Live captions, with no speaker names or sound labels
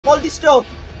Hold this choke.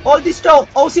 Hold this choke.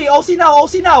 OC now.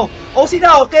 Okay.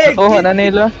 Oh,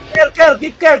 Nanila.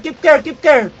 Keep care.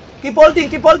 Keep holding.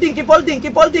 Good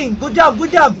job.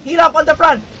 Heal up on the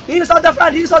front. Heals on the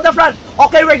front.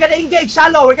 Okay, we're gonna engage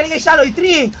shallow.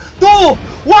 3, 2,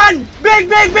 1. Big.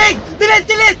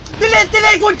 Delete.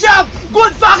 Good job.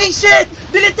 Good fucking shit.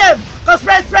 Delete them. Go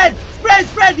spread.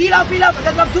 Heal up. I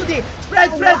got love duty.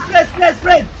 Spread.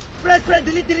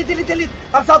 Delete.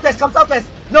 Come southwest.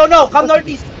 No.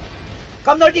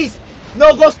 Come northeast.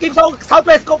 No, go skip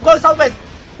southwest. Go southwest.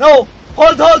 No.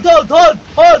 Hold.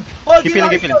 Keep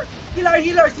healing.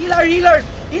 Healers.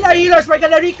 We're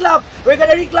gonna reclap.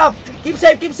 Keep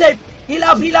safe. Heal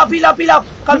up.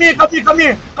 Come here.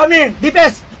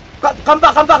 DPS. Come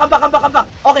back.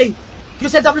 Okay.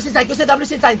 QCW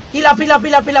inside. Heal up.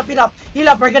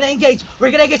 We're gonna engage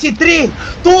in 3,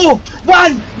 2,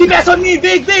 1. DPS on me.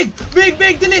 Big. Delete.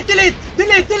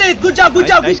 Good job.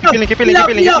 Nice. Keep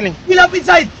healing. Heal up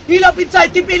inside.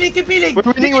 Keep healing.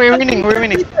 We're winning.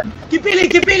 Keep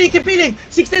healing.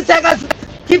 16 seconds.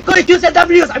 Keep going.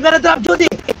 QCWs. I'm gonna drop Judy.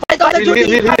 Fight on the Judy.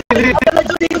 Judy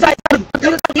inside.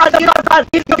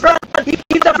 Keep the front.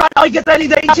 Oh, get ready.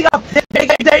 They're inching up.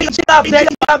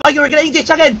 Okay, we're gonna engage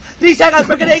again. 3 seconds.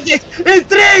 We're gonna engage in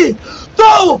 3,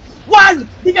 2, 1.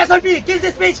 Defense on me. Kill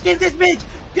this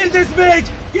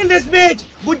bitch.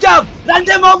 Good job. Run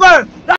them over.